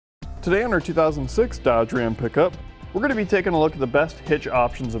Today on our 2006 Dodge Ram pickup, we're going to be taking a look at the best hitch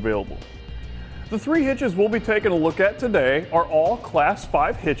options available. The three hitches we'll be taking a look at today are all Class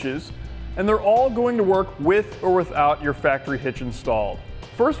 5 hitches, and they're all going to work with or without your factory hitch installed.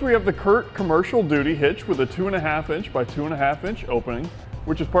 First, we have the CURT Commercial Duty Hitch with a 2.5 inch by 2.5 inch opening,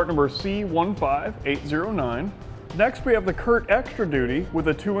 which is part number C15809. Next, we have the CURT Extra Duty with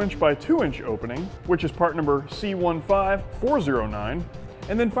a 2 inch by 2 inch opening, which is part number C15409.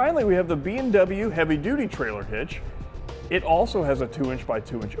 And then finally, we have the B&W Heavy Duty Trailer Hitch. It also has a 2 inch by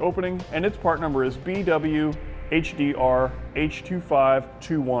 2 inch opening, and its part number is BW HDR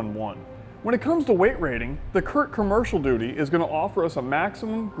H25211. When it comes to weight rating, the CURT Commercial Duty is going to offer us a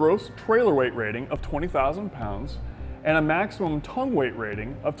maximum gross trailer weight rating of 20,000 pounds and a maximum tongue weight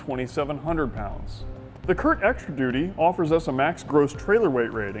rating of 2,700 pounds. The CURT Extra Duty offers us a max gross trailer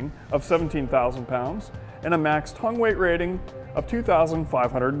weight rating of 17,000 pounds and a max tongue weight rating of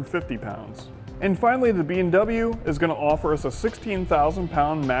 2,550 pounds. And finally, the B&W is going to offer us a 16,000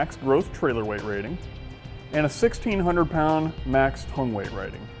 pound max gross trailer weight rating and a 1,600 pound max tongue weight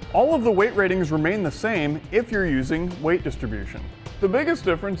rating. All of the weight ratings remain the same if you're using weight distribution. The biggest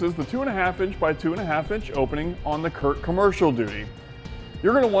difference is the 2.5 inch by 2.5 inch opening on the CURT Commercial Duty.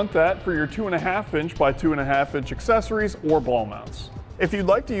 You're going to want that for your 2.5 inch by 2.5 inch accessories or ball mounts. If you'd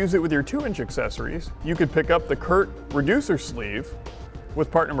like to use it with your 2 inch accessories, you could pick up the CURT Reducer Sleeve with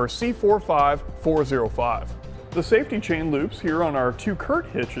part number C45405. The safety chain loops here on our two CURT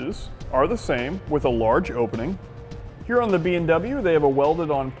hitches are the same with a large opening. Here on the B&W, they have a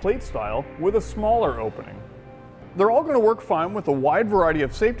welded-on plate style with a smaller opening. They're all going to work fine with a wide variety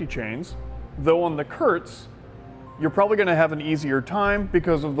of safety chains, though on the CURTs, you're probably going to have an easier time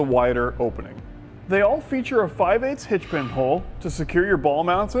because of the wider opening. They all feature a 5/8 hitch pin hole to secure your ball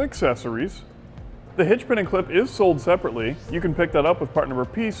mounts and accessories. The hitch pin and clip is sold separately. You can pick that up with part number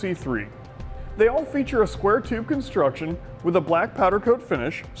PC3. They all feature a square tube construction with a black powder coat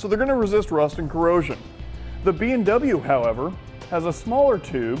finish, so they're going to resist rust and corrosion. The B&W, however, has a smaller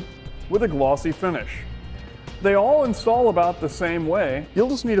tube with a glossy finish. They all install about the same way. You'll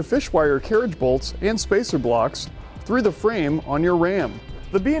just need a fish wire carriage bolts and spacer blocks through the frame on your Ram.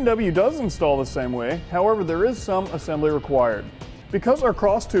 The B&W does install the same way, however there is some assembly required. Because our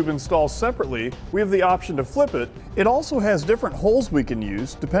cross tube installs separately, we have the option to flip it. It also has different holes we can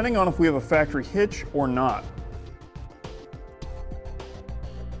use depending on if we have a factory hitch or not.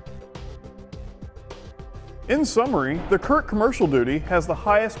 In summary, the CURT Commercial Duty has the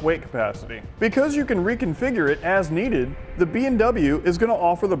highest weight capacity. Because you can reconfigure it as needed, the B&W is going to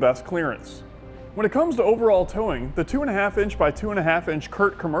offer the best clearance. When it comes to overall towing, the 2.5 inch by 2.5 inch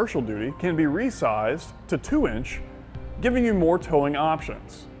CURT Commercial Duty can be resized to 2 inch, giving you more towing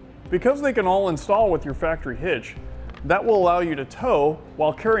options. Because they can all install with your factory hitch, that will allow you to tow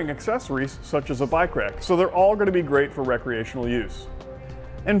while carrying accessories such as a bike rack, so they're all going to be great for recreational use.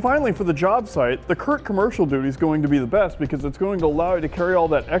 And finally, for the job site, the CURT Commercial Duty is going to be the best because it's going to allow you to carry all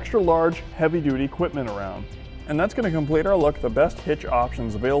that extra large, heavy-duty equipment around. And that's going to complete our look at the best hitch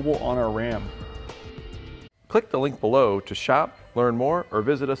options available on our Ram. Click the link below to shop, learn more, or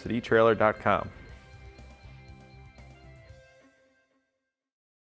visit us at etrailer.com.